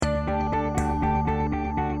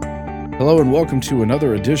Hello and welcome to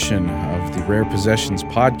another edition of the Rare Possessions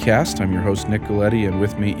podcast. I'm your host, Nick Galetti, and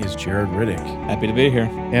with me is Jared Riddick. Happy to be here.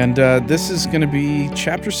 And this is going to be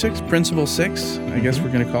Chapter 6, Principle 6, I guess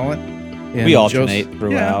we're going to call it. And we alternate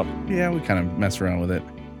throughout. Yeah, we kind of mess around with it.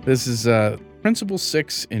 This is Principle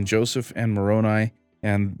 6 in Joseph and Moroni,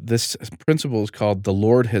 and this principle is called The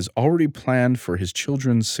Lord Has Already Planned for His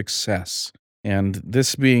Children's Success. And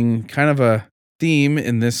this being kind of a theme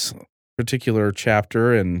in this particular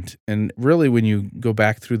chapter, and really when you go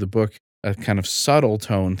back through the book, a kind of subtle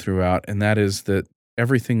tone throughout, and that is that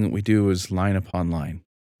everything that we do is line upon line.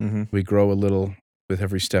 Mm-hmm. We grow a little with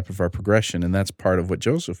every step of our progression, and that's part of what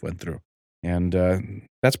Joseph went through. And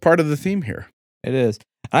that's part of the theme here. It is.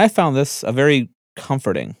 I found this a very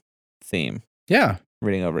comforting theme. Yeah.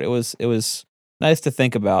 Reading over it. It was nice to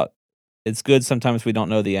think about. It's good sometimes we don't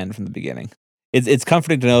know the end from the beginning. It's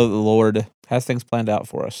comforting to know that the Lord has things planned out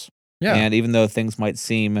for us. Yeah. And even though things might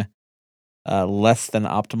seem less than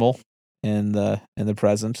optimal in the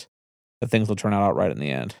present, that things will turn out right in the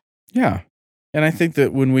end. Yeah. And I think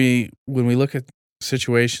that when we look at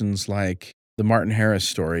situations like the Martin Harris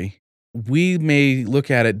story, we may look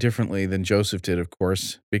at it differently than Joseph did, of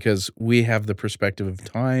course, because we have the perspective of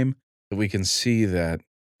time that we can see that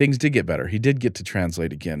things did get better. He did get to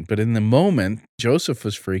translate again. But in the moment, Joseph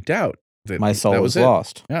was freaked out. My soul was it.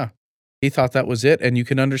 lost. Yeah. He thought that was it, and you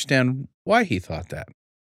can understand why he thought that.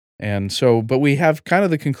 And so, but we have kind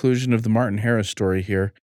of the conclusion of the Martin Harris story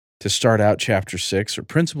here to start out chapter 6, or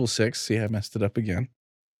principle 6. See, I messed it up again.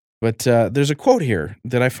 But there's a quote here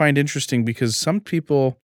that I find interesting because some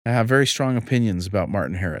people have very strong opinions about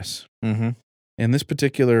Martin Harris. Mm-hmm. In this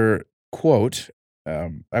particular quote,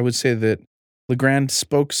 I would say that Legrand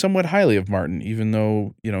spoke somewhat highly of Martin, even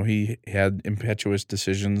though, he had impetuous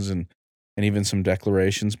decisions and even some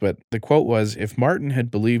declarations. But the quote was, if Martin had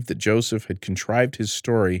believed that Joseph had contrived his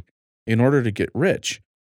story in order to get rich,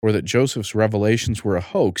 or that Joseph's revelations were a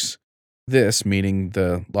hoax, this, meaning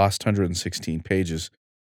the lost 116 pages,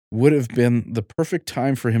 would have been the perfect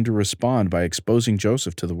time for him to respond by exposing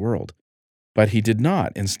Joseph to the world. But he did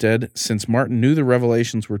not. Instead, since Martin knew the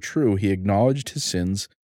revelations were true, he acknowledged his sins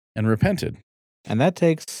and repented. And that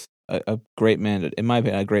takes a great man, in my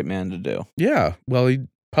opinion, a great man to do. Yeah, well, he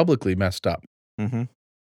publicly messed up. Mm-hmm.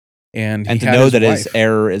 And to know that his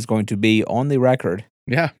error is going to be on the record.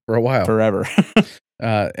 Yeah, for a while. Forever.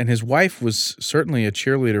 And his wife was certainly a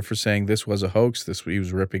cheerleader for saying this was a hoax, he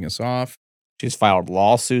was ripping us off. She's filed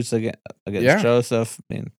lawsuits against Joseph.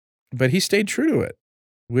 But he stayed true to it,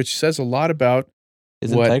 which says a lot about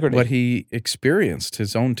his integrity. What he experienced,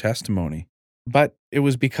 his own testimony. But it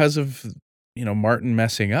was because of, Martin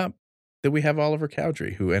messing up that we have Oliver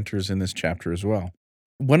Cowdery, who enters in this chapter as well.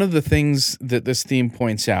 One of the things that this theme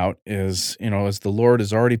points out is, as the Lord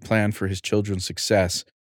has already planned for his children's success,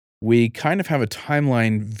 we kind of have a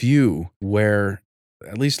timeline view where,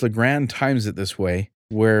 at least Legrand times it this way,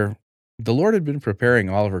 where the Lord had been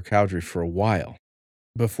preparing Oliver Cowdery for a while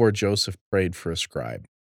before Joseph prayed for a scribe.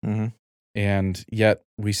 Mm-hmm. And yet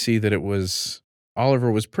we see that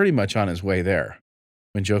Oliver was pretty much on his way there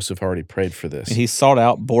when Joseph already prayed for this. And he sought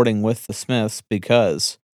out boarding with the Smiths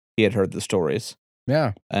because he had heard the stories.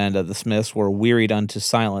 Yeah. And the Smiths were wearied unto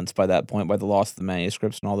silence by that point by the loss of the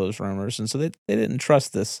manuscripts and all those rumors. And so they didn't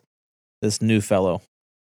trust this new fellow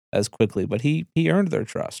as quickly, but he earned their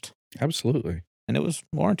trust. Absolutely. And it was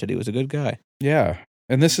warranted. He was a good guy. Yeah.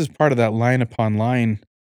 And this is part of that line upon line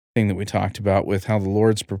thing that we talked about with how the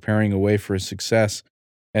Lord's preparing a way for his success.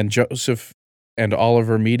 And Joseph and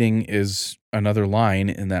Oliver meeting is another line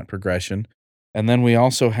in that progression. And then we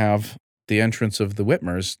also have the entrance of the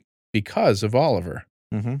Whitmers because of Oliver.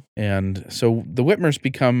 Mm-hmm. And so the Whitmers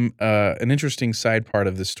become an interesting side part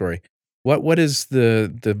of this story. What is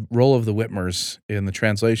the role of the Whitmers in the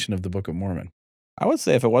translation of the Book of Mormon? I would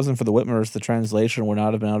say if it wasn't for the Whitmers, the translation would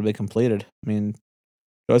not have been able to be completed. I mean,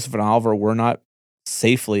 Joseph and Oliver were not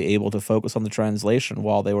safely able to focus on the translation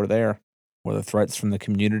while they were there, or the threats from the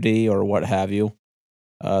community or what have you.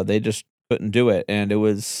 They just couldn't do it. And it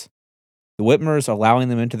was the Whitmers allowing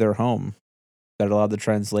them into their home that allowed the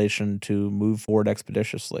translation to move forward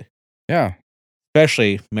expeditiously. Yeah.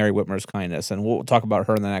 Especially Mary Whitmer's kindness. And we'll talk about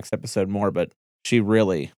her in the next episode more, but she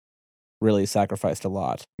really, really sacrificed a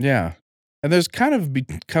lot. Yeah. And there's kind of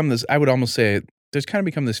become this, I would almost say, there's kind of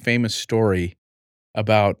become this famous story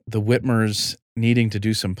about the Whitmers needing to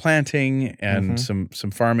do some planting and some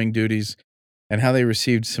farming duties and how they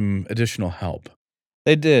received some additional help.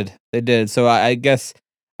 They did. So I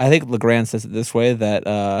think Legrand says it this way,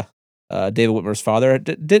 that David Whitmer's father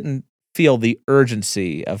didn't feel the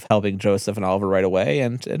urgency of helping Joseph and Oliver right away,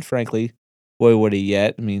 and frankly, boy would he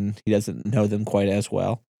yet. I mean, he doesn't know them quite as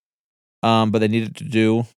well. but they needed to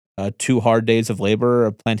do 2 hard days of labor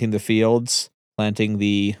of planting the fields, planting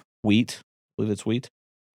the wheat. I believe it's wheat.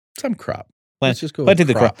 Some crop. Plant- Let's just go planting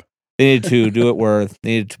with the crop. They needed to do it where they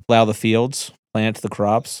needed to plow the fields, plant the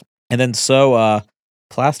crops, and then sow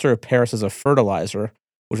plaster of Paris as a fertilizer,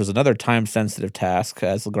 which was another time-sensitive task,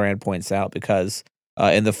 as Legrand points out, because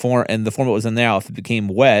in the form it was in now, if it became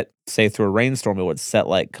wet, say through a rainstorm, it would set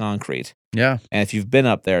like concrete. Yeah. And if you've been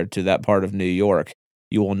up there to that part of New York,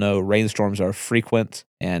 you will know rainstorms are frequent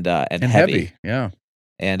and heavy. Yeah.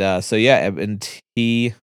 And and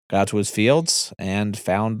he got to his fields and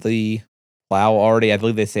found the plow already, I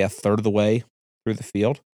believe they say, a third of the way through the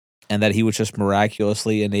field, and that he was just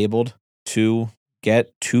miraculously enabled to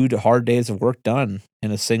get 2 hard days of work done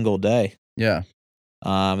in a single day. Yeah.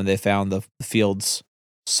 And they found the fields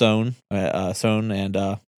sown and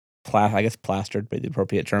I guess plastered, but the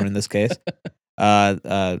appropriate term in this case. And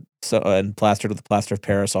plastered with the plaster of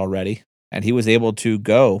Paris already. And he was able to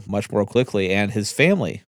go much more quickly, and his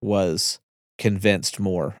family was convinced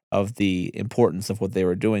more of the importance of what they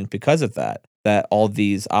were doing because of that all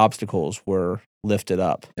these obstacles were lifted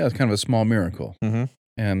up. Yeah, it's kind of a small miracle. Mm-hmm.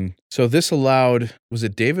 And so this allowed, was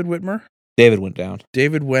it David Whitmer? David went down.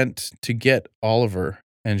 David went to get Oliver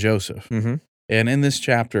and Joseph. Mm-hmm. And in this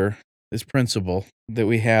chapter, this principle, that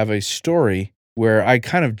we have a story where I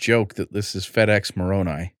kind of joke that this is FedEx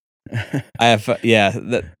Moroni.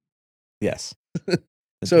 Yes.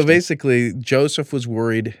 So basically, Joseph was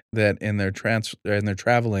worried that in their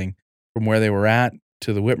traveling from where they were at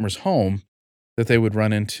to the Whitmer's home, that they would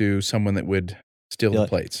run into someone that would steal the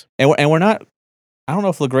plates. And we're not, I don't know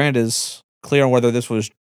if Legrand is clear on whether this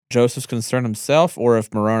was Joseph's concern himself or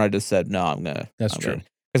if Moroni just said, no, I'm going to. That's true.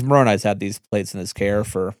 Because Moroni's had these plates in his care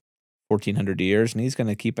for 1,400 years, and he's going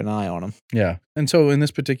to keep an eye on them. Yeah. And so in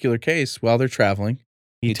this particular case, while they're traveling,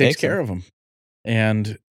 he takes care of them.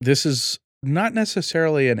 And this is not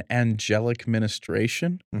necessarily an angelic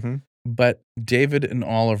ministration, mm-hmm. but David and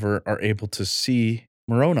Oliver are able to see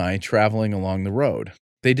Moroni traveling along the road.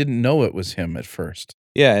 They didn't know it was him at first.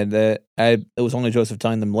 Yeah, and it was only Joseph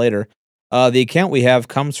telling them later. The account we have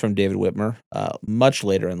comes from David Whitmer, much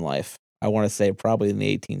later in life. I want to say probably in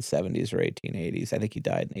the 1870s or 1880s. I think he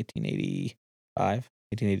died in 1885,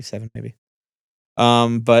 1887 maybe.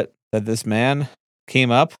 But that this man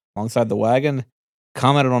came up alongside the wagon,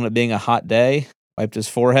 commented on it being a hot day, wiped his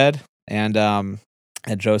forehead, and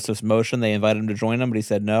at Joseph's motion, they invited him to join them, but he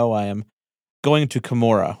said, no, I am going to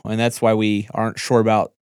Cumorah. And that's why we aren't sure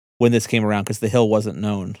about when this came around, because the hill wasn't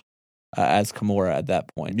known as Cumorah at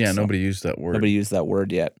that point. Yeah, so nobody used that word. Nobody used that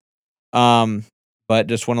word yet. But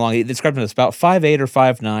just went along. He described him as about 5'8" or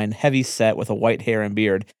 5'9", heavy set with a white hair and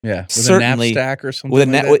beard. Yeah, with a knapsack or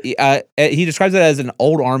something. He describes it as an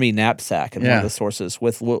old army knapsack in one of the sources,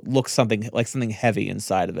 with what looks something heavy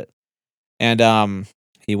inside of it. And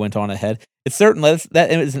he went on ahead. It's certainly that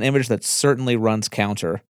is an image that certainly runs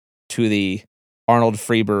counter to the Arnold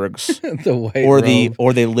Freeberg's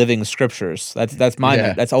or the Living Scriptures.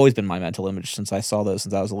 That's always been my mental image since I saw those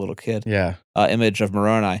since I was a little kid. Yeah, image of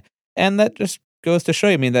Moroni, and that just goes to show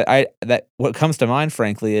you. I mean, that what comes to mind,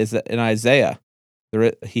 frankly, is that in Isaiah,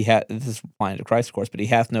 this is applying to Christ, of course, but he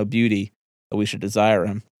hath no beauty that we should desire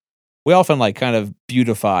him. We often kind of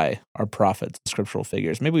beautify our prophets and scriptural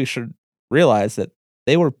figures. Maybe we should realize that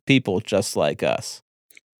they were people just like us.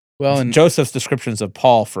 Well, and Joseph's descriptions of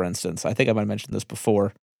Paul, for instance, I think I might have mentioned this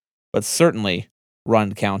before, but certainly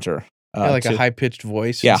run counter. A high-pitched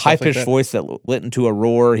voice. Yeah, high-pitched voice that lit into a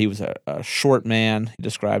roar. He was a short man, he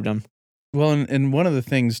described him. Well, and one of the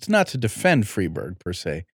things, not to defend Freeberg per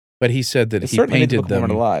se, but he said that he painted them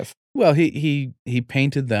alive. Well, he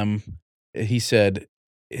painted them, he said,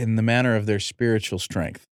 in the manner of their spiritual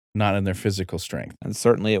strength, not in their physical strength. And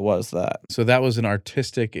certainly it was that. So that was an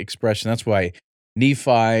artistic expression. That's why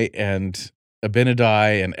Nephi and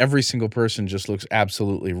Abinadi and every single person just looks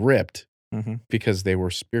absolutely ripped because they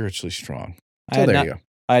were spiritually strong. So there you go.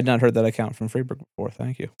 I had not heard that account from Freeberg before.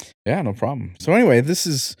 Thank you. Yeah, no problem. So anyway, this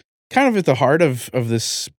is kind of at the heart of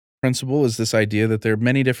this principle, is this idea that there are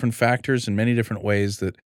many different factors and many different ways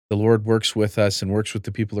that the Lord works with us and works with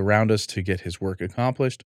the people around us to get his work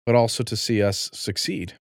accomplished, but also to see us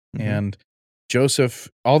succeed. Mm-hmm. And Joseph,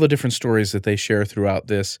 all the different stories that they share throughout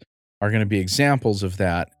this are going to be examples of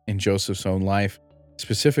that in Joseph's own life,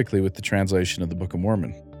 specifically with the translation of the Book of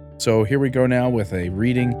Mormon. So here we go now with a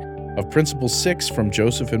reading of Principle 6 from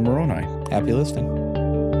Joseph and Moroni. Happy listening.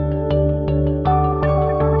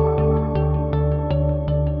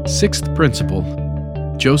 6th Principle,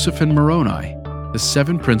 Joseph and Moroni, the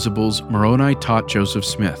 7 Principles Moroni Taught Joseph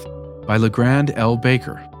Smith, by Legrand L.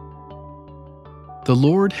 Baker. The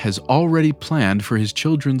Lord has already planned for his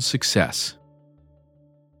children's success.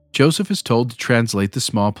 Joseph is told to translate the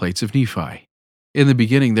small plates of Nephi. In the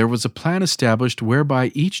beginning, there was a plan established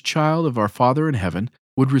whereby each child of our Father in heaven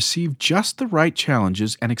would receive just the right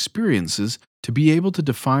challenges and experiences to be able to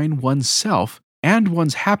define one's self and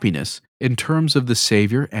one's happiness in terms of the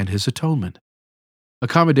Savior and his atonement.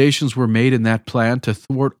 Accommodations were made in that plan to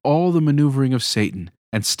thwart all the maneuvering of Satan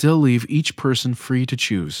and still leave each person free to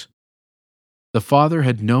choose. The Father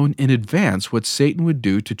had known in advance what Satan would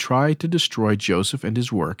do to try to destroy Joseph and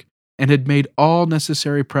his work, and had made all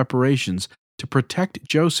necessary preparations to protect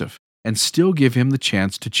Joseph and still give him the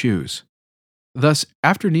chance to choose. Thus,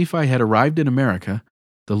 after Nephi had arrived in America,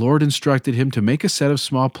 the Lord instructed him to make a set of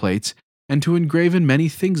small plates and to engraven many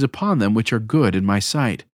things upon them which are good in my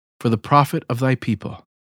sight, for the profit of thy people.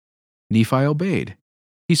 Nephi obeyed.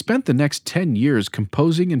 He spent the next 10 years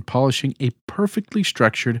composing and polishing a perfectly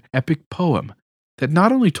structured epic poem that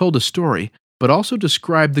not only told a story, but also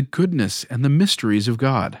described the goodness and the mysteries of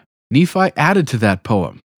God. Nephi added to that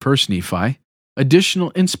poem, 1 Nephi,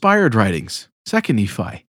 additional inspired writings, 2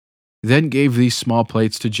 Nephi, then gave these small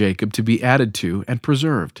plates to Jacob to be added to and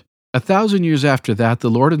preserved. 1,000 years after that, the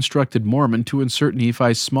Lord instructed Mormon to insert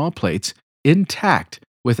Nephi's small plates intact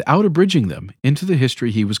without abridging them into the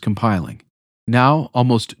history he was compiling. Now,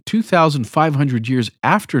 almost 2,500 years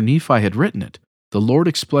after Nephi had written it, the Lord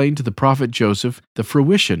explained to the prophet Joseph the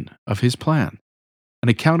fruition of his plan. An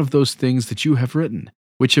account of those things that you have written,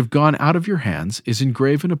 which have gone out of your hands, is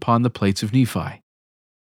engraven upon the plates of Nephi.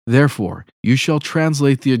 Therefore, you shall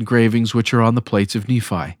translate the engravings which are on the plates of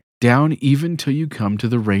Nephi, down even till you come to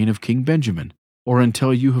the reign of King Benjamin, or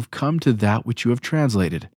until you have come to that which you have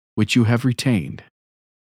translated, which you have retained.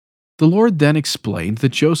 The Lord then explained that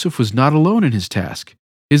Joseph was not alone in his task.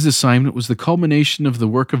 His assignment was the culmination of the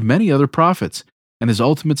work of many other prophets, and his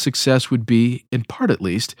ultimate success would be, in part at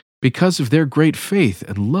least, because of their great faith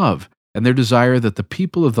and love and their desire that the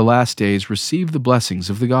people of the last days receive the blessings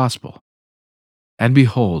of the gospel. And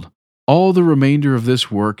behold, all the remainder of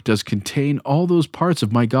this work does contain all those parts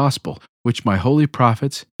of my gospel which my holy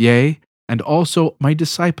prophets, yea, and also my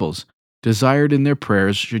disciples, desired in their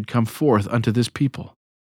prayers should come forth unto this people.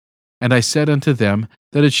 And I said unto them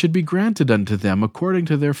that it should be granted unto them according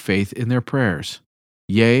to their faith in their prayers.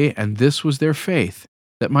 Yea, and this was their faith,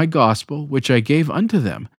 that my gospel, which I gave unto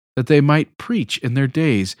them, that they might preach in their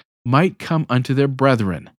days, might come unto their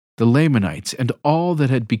brethren, the Lamanites, and all that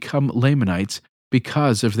had become Lamanites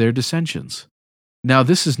because of their dissensions. Now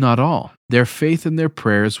this is not all. Their faith in their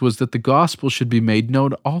prayers was that the gospel should be made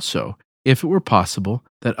known also, if it were possible,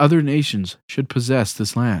 that other nations should possess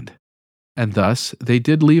this land. And thus they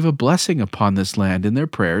did leave a blessing upon this land in their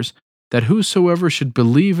prayers, that whosoever should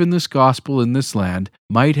believe in this gospel in this land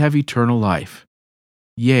might have eternal life.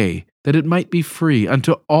 Yea, that it might be free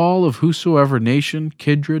unto all of whosoever nation,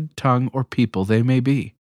 kindred, tongue, or people they may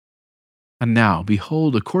be. And now,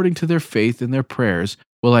 behold, according to their faith in their prayers,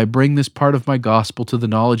 will I bring this part of my gospel to the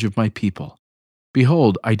knowledge of my people.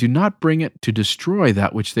 Behold, I do not bring it to destroy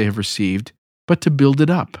that which they have received, but to build it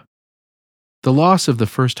up. The loss of the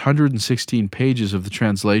first 116 pages of the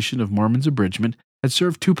translation of Mormon's abridgment had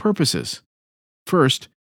served two purposes. First,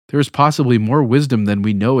 there is possibly more wisdom than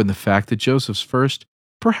we know in the fact that Joseph's first,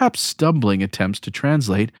 perhaps stumbling attempts to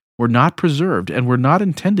translate were not preserved and were not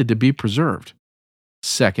intended to be preserved.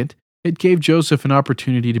 Second, it gave Joseph an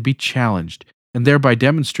opportunity to be challenged and thereby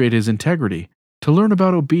demonstrate his integrity, to learn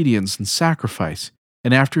about obedience and sacrifice,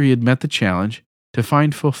 and after he had met the challenge, to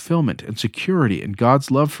find fulfillment and security in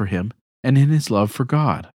God's love for him and in his love for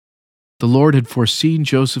God. The Lord had foreseen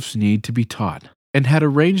Joseph's need to be taught, and had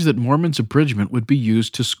arranged that Mormon's abridgment would be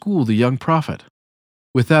used to school the young prophet.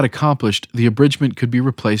 With that accomplished, the abridgment could be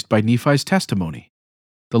replaced by Nephi's testimony.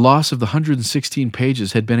 The loss of the 116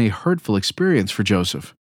 pages had been a hurtful experience for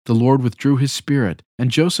Joseph. The Lord withdrew his spirit,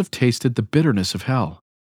 and Joseph tasted the bitterness of hell.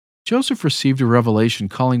 Joseph received a revelation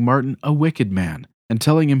calling Martin a wicked man, and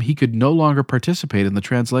telling him he could no longer participate in the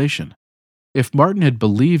translation. If Martin had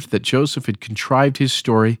believed that Joseph had contrived his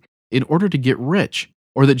story in order to get rich,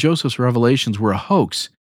 or that Joseph's revelations were a hoax,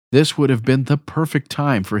 this would have been the perfect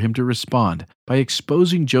time for him to respond by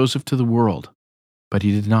exposing Joseph to the world. But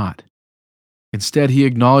he did not. Instead, he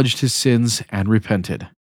acknowledged his sins and repented.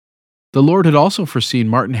 The Lord had also foreseen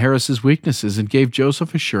Martin Harris's weaknesses and gave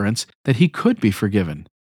Joseph assurance that he could be forgiven.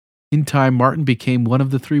 In time, Martin became one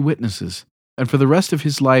of the three witnesses, and for the rest of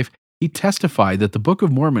his life, he testified that the Book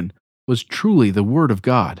of Mormon was truly the Word of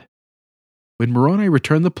God. When Moroni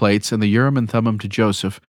returned the plates and the Urim and Thummim to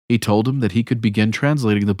Joseph, he told him that he could begin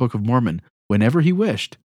translating the Book of Mormon whenever he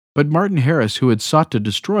wished, but Martin Harris, who had sought to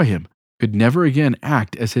destroy him, could never again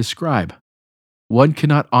act as his scribe. One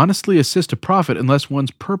cannot honestly assist a prophet unless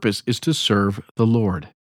one's purpose is to serve the Lord.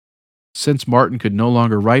 Since Martin could no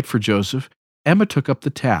longer write for Joseph, Emma took up the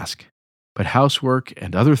task, but housework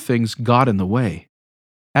and other things got in the way.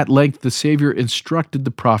 At length, the Savior instructed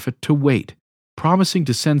the prophet to wait, promising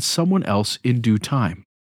to send someone else in due time.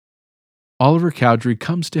 Oliver Cowdery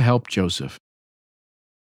comes to help Joseph.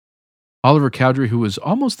 Oliver Cowdery, who was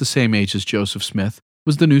almost the same age as Joseph Smith,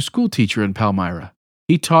 was the new schoolteacher in Palmyra.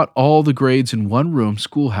 He taught all the grades in one-room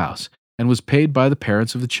schoolhouse and was paid by the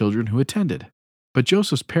parents of the children who attended. But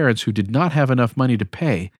Joseph's parents, who did not have enough money to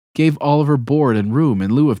pay, gave Oliver board and room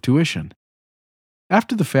in lieu of tuition.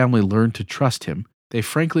 After the family learned to trust him, they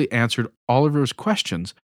frankly answered Oliver's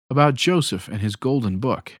questions about Joseph and his golden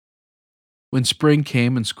book. When spring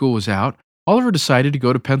came and school was out, Oliver decided to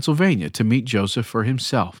go to Pennsylvania to meet Joseph for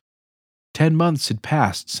himself. 10 months had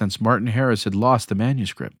passed since Martin Harris had lost the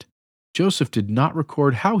manuscript. Joseph did not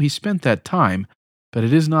record how he spent that time, but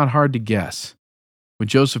it is not hard to guess. When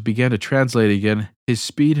Joseph began to translate again, his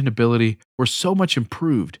speed and ability were so much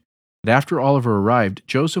improved that after Oliver arrived,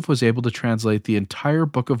 Joseph was able to translate the entire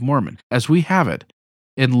Book of Mormon, as we have it,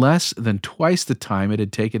 in less than twice the time it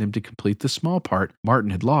had taken him to complete the small part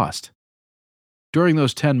Martin had lost. During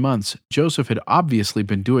those 10 months, Joseph had obviously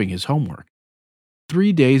been doing his homework.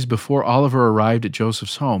 3 days before Oliver arrived at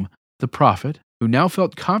Joseph's home, the prophet, who now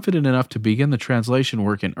felt confident enough to begin the translation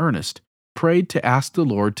work in earnest, prayed to ask the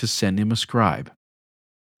Lord to send him a scribe.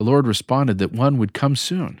 The Lord responded that one would come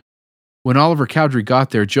soon. When Oliver Cowdery got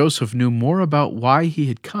there, Joseph knew more about why he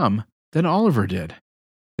had come than Oliver did.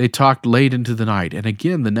 They talked late into the night and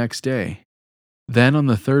again the next day. Then, on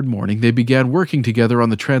the third morning, they began working together on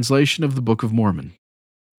the translation of the Book of Mormon.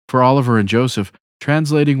 For Oliver and Joseph,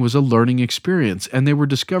 translating was a learning experience, and they were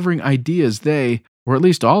discovering ideas they, or at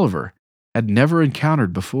least Oliver, had never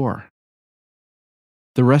encountered before.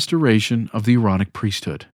 The restoration of the Aaronic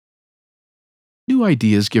priesthood. New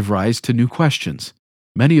ideas give rise to new questions.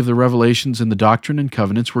 Many of the revelations in the Doctrine and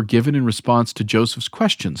Covenants were given in response to Joseph's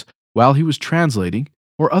questions while he was translating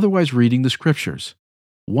or otherwise reading the Scriptures.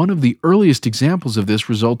 One of the earliest examples of this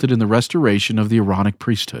resulted in the restoration of the Aaronic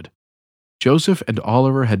priesthood. Joseph and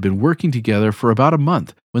Oliver had been working together for about a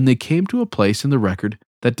month when they came to a place in the record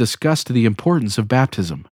that discussed the importance of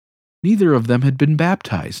baptism. Neither of them had been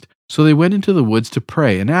baptized, so they went into the woods to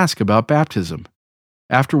pray and ask about baptism.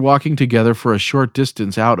 After walking together for a short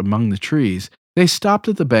distance out among the trees, they stopped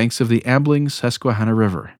at the banks of the ambling Susquehanna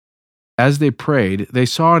River. As they prayed, they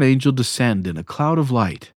saw an angel descend in a cloud of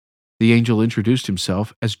light. The angel introduced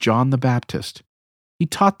himself as John the Baptist. He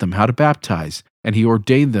taught them how to baptize, and he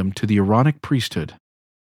ordained them to the Aaronic priesthood.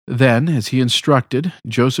 Then, as he instructed,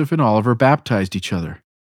 Joseph and Oliver baptized each other.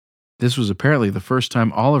 This was apparently the first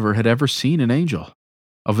time Oliver had ever seen an angel.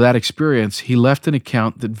 Of that experience, he left an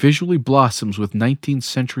account that visually blossoms with 19th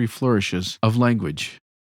century flourishes of language.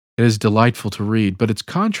 It is delightful to read, but its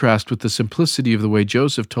contrast with the simplicity of the way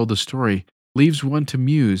Joseph told the story leaves one to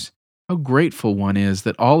muse how grateful one is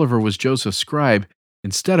that Oliver was Joseph's scribe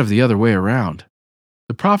instead of the other way around.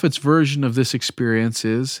 The prophet's version of this experience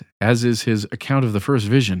is, as is his account of the first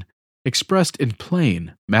vision, expressed in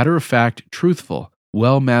plain, matter-of-fact, truthful,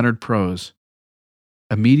 well-mannered prose.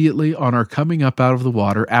 Immediately on our coming up out of the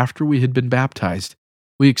water after we had been baptized,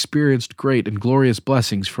 we experienced great and glorious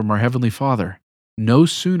blessings from our Heavenly Father. No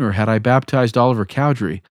sooner had I baptized Oliver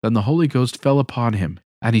Cowdery than the Holy Ghost fell upon him,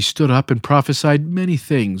 and he stood up and prophesied many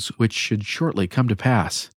things which should shortly come to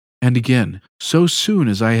pass. And again, so soon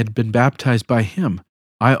as I had been baptized by him,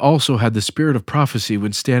 I also had the spirit of prophecy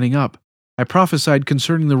when standing up. I prophesied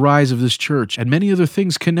concerning the rise of this church and many other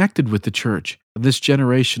things connected with the church and this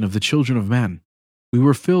generation of the children of men. We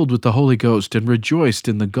were filled with the Holy Ghost and rejoiced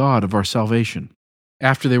in the God of our salvation.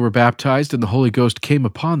 After they were baptized and the Holy Ghost came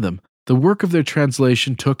upon them, the work of their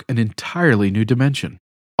translation took an entirely new dimension.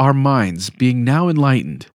 Our minds being now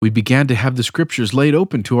enlightened, we began to have the Scriptures laid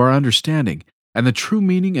open to our understanding, and the true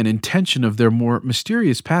meaning and intention of their more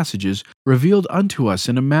mysterious passages revealed unto us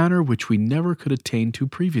in a manner which we never could attain to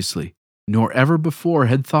previously, nor ever before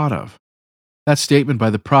had thought of. That statement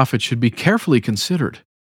by the prophet should be carefully considered.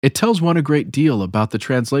 It tells one a great deal about the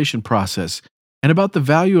translation process and about the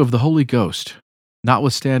value of the Holy Ghost.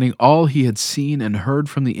 Notwithstanding all he had seen and heard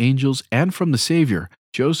from the angels and from the Savior,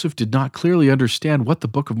 Joseph did not clearly understand what the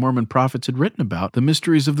Book of Mormon prophets had written about the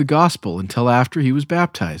mysteries of the gospel until after he was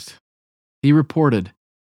baptized. He reported,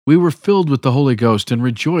 "We were filled with the Holy Ghost and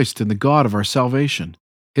rejoiced in the God of our salvation."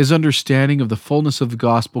 His understanding of the fullness of the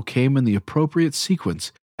gospel came in the appropriate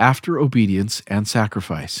sequence after obedience and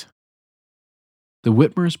sacrifice. The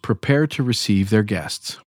Whitmers prepare to receive their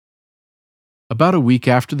guests. About a week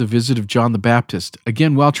after the visit of John the Baptist,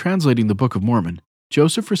 again while translating the Book of Mormon,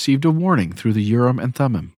 Joseph received a warning through the Urim and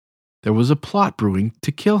Thummim. There was a plot brewing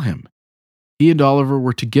to kill him. He and Oliver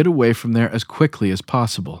were to get away from there as quickly as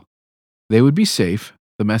possible. They would be safe,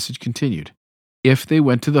 the message continued, if they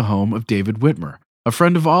went to the home of David Whitmer, a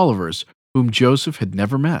friend of Oliver's whom Joseph had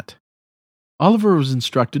never met. Oliver was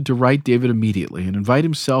instructed to write David immediately and invite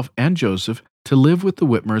himself and Joseph to live with the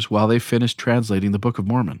Whitmers while they finished translating the Book of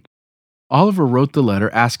Mormon. Oliver wrote the letter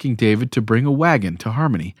asking David to bring a wagon to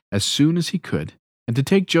Harmony as soon as he could and to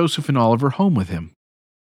take Joseph and Oliver home with him.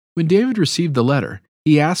 When David received the letter,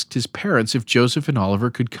 he asked his parents if Joseph and Oliver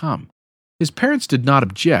could come. His parents did not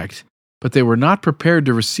object, but they were not prepared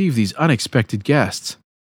to receive these unexpected guests.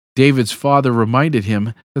 David's father reminded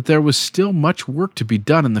him that there was still much work to be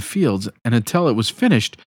done in the fields, and until it was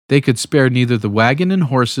finished, they could spare neither the wagon and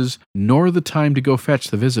horses nor the time to go fetch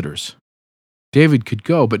the visitors. David could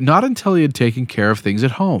go, but not until he had taken care of things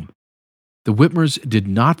at home. The Whitmers did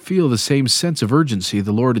not feel the same sense of urgency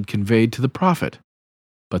the Lord had conveyed to the prophet,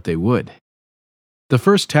 but they would. The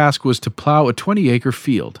first task was to plow a 20-acre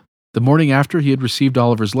field. The morning after he had received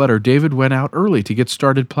Oliver's letter, David went out early to get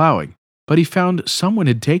started plowing, but he found someone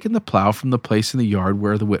had taken the plow from the place in the yard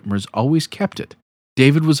where the Whitmers always kept it.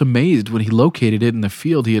 David was amazed when he located it in the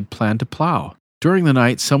field he had planned to plow. During the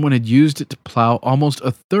night, someone had used it to plow almost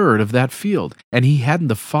a third of that field, and he hadn't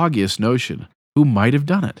the foggiest notion who might have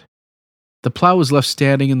done it. The plow was left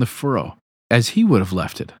standing in the furrow, as he would have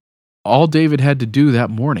left it. All David had to do that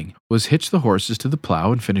morning was hitch the horses to the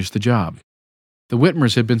plow and finish the job. The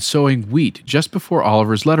Whitmers had been sowing wheat just before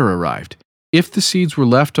Oliver's letter arrived. If the seeds were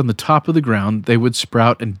left on the top of the ground, they would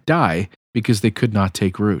sprout and die because they could not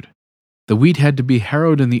take root. The wheat had to be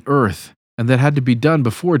harrowed in the earth, and that had to be done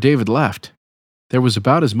before David left. There was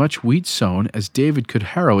about as much wheat sown as David could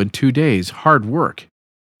harrow in 2 days, hard work.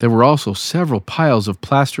 There were also several piles of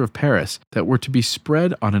plaster of Paris that were to be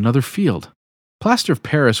spread on another field. Plaster of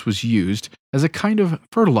Paris was used as a kind of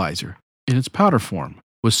fertilizer in its powder form,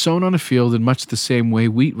 was sown on a field in much the same way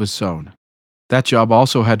wheat was sown. That job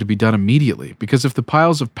also had to be done immediately, because if the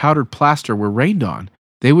piles of powdered plaster were rained on,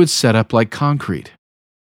 they would set up like concrete.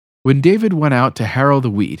 When David went out to harrow the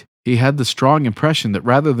wheat, he had the strong impression that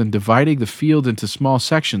rather than dividing the field into small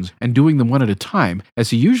sections and doing them one at a time,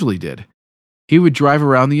 as he usually did, he would drive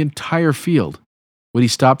around the entire field. When he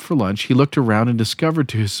stopped for lunch, he looked around and discovered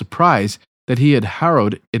to his surprise that he had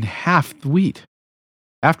harrowed in half the wheat.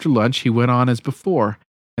 After lunch, he went on as before,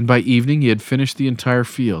 and by evening he had finished the entire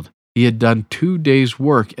field. He had done 2 days'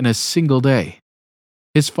 work in a single day.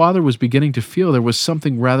 His father was beginning to feel there was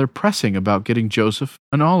something rather pressing about getting Joseph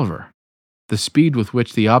and Oliver. The speed with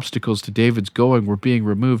which the obstacles to David's going were being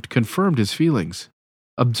removed confirmed his feelings.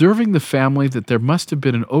 Observing the family that there must have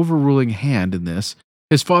been an overruling hand in this,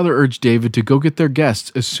 his father urged David to go get their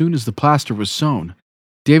guests as soon as the plaster was sown.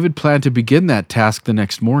 David planned to begin that task the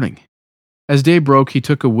next morning. As day broke, he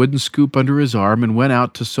took a wooden scoop under his arm and went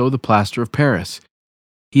out to sow the plaster of Paris.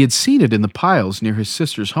 He had seen it in the piles near his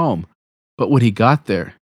sister's home, but when he got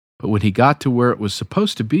to where it was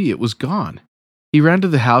supposed to be, it was gone. He ran to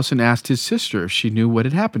the house and asked his sister if she knew what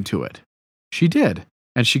had happened to it. She did,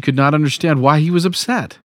 and she could not understand why he was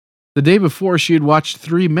upset. The day before, she had watched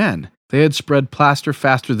 3 men. They had spread plaster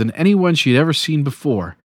faster than anyone she had ever seen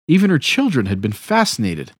before. Even her children had been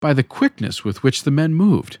fascinated by the quickness with which the men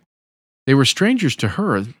moved. They were strangers to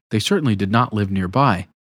her. They certainly did not live nearby,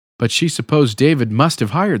 but she supposed David must have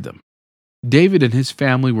hired them. David and his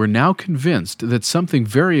family were now convinced that something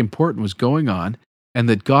very important was going on and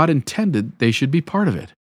that God intended they should be part of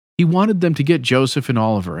it. He wanted them to get Joseph and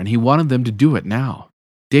Oliver, and he wanted them to do it now.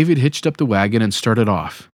 David hitched up the wagon and started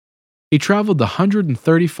off. He traveled the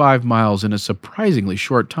 135 miles in a surprisingly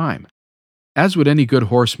short time. As would any good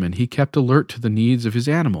horseman, he kept alert to the needs of his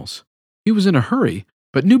animals. He was in a hurry,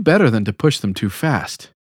 but knew better than to push them too fast.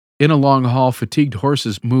 In a long haul, fatigued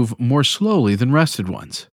horses move more slowly than rested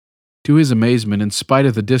ones. To his amazement, in spite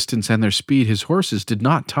of the distance and their speed, his horses did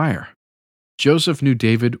not tire. Joseph knew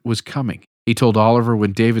David was coming. He told Oliver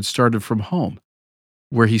when David started from home,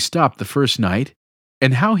 where he stopped the first night,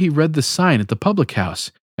 and how he read the sign at the public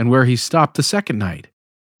house, and where he stopped the second night.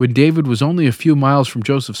 When David was only a few miles from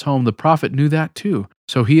Joseph's home, the prophet knew that too,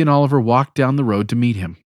 so he and Oliver walked down the road to meet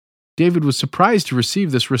him. David was surprised to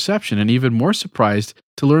receive this reception, and even more surprised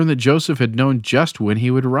to learn that Joseph had known just when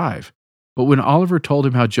he would arrive. But when Oliver told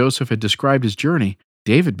him how Joseph had described his journey,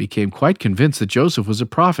 David became quite convinced that Joseph was a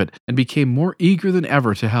prophet and became more eager than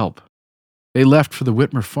ever to help. They left for the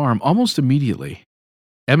Whitmer farm almost immediately.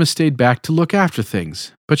 Emma stayed back to look after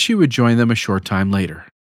things, but she would join them a short time later.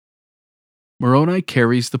 Moroni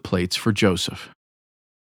carries the plates for Joseph.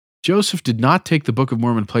 Joseph did not take the Book of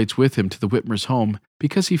Mormon plates with him to the Whitmer's home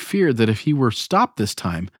because he feared that if he were stopped this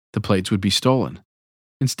time, the plates would be stolen.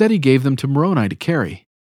 Instead, he gave them to Moroni to carry.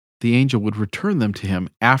 The angel would return them to him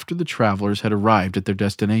after the travelers had arrived at their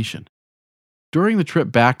destination. During the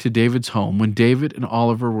trip back to David's home, when David and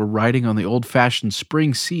Oliver were riding on the old-fashioned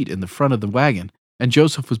spring seat in the front of the wagon, and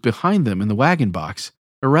Joseph was behind them in the wagon box,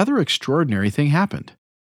 a rather extraordinary thing happened.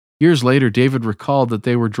 Years later, David recalled that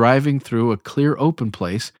they were driving through a clear open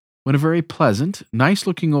place when a very pleasant,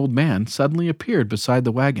 nice-looking old man suddenly appeared beside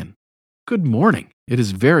the wagon. "Good morning. It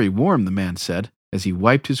is very warm," the man said, as he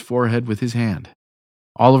wiped his forehead with his hand.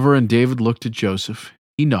 Oliver and David looked at Joseph.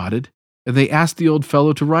 He nodded, and they asked the old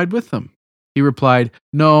fellow to ride with them. He replied,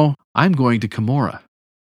 "No, I'm going to Cumorah."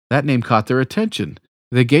 That name caught their attention.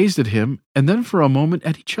 They gazed at him, and then for a moment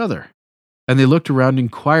at each other, and they looked around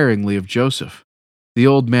inquiringly of Joseph. The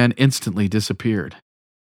old man instantly disappeared.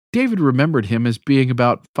 David remembered him as being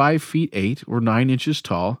about 5 feet 8 or 9 inches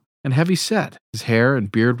tall and heavy-set. His hair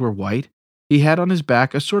and beard were white. He had on his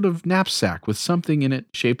back a sort of knapsack with something in it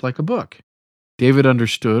shaped like a book. David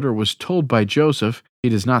understood, or was told by Joseph, he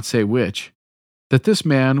does not say which, that this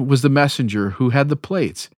man was the messenger who had the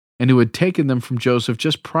plates and who had taken them from Joseph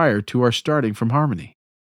just prior to our starting from Harmony.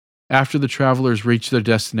 After the travelers reached their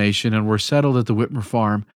destination and were settled at the Whitmer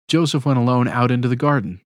farm, Joseph went alone out into the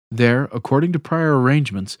garden. There, according to prior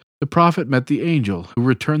arrangements, the prophet met the angel who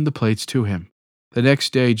returned the plates to him. The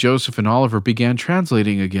next day, Joseph and Oliver began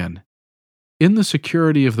translating again. In the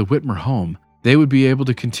security of the Whitmer home, they would be able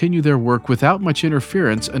to continue their work without much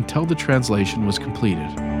interference until the translation was completed.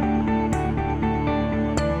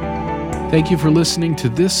 Thank you for listening to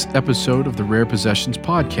this episode of the Rare Possessions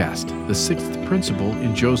Podcast, the 6th principle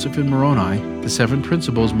in Joseph and Moroni, the 7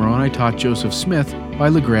 principles Moroni taught Joseph Smith by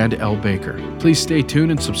LeGrand L. Baker. Please stay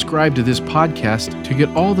tuned and subscribe to this podcast to get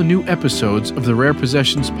all the new episodes of the Rare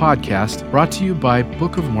Possessions Podcast brought to you by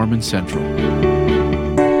Book of Mormon Central.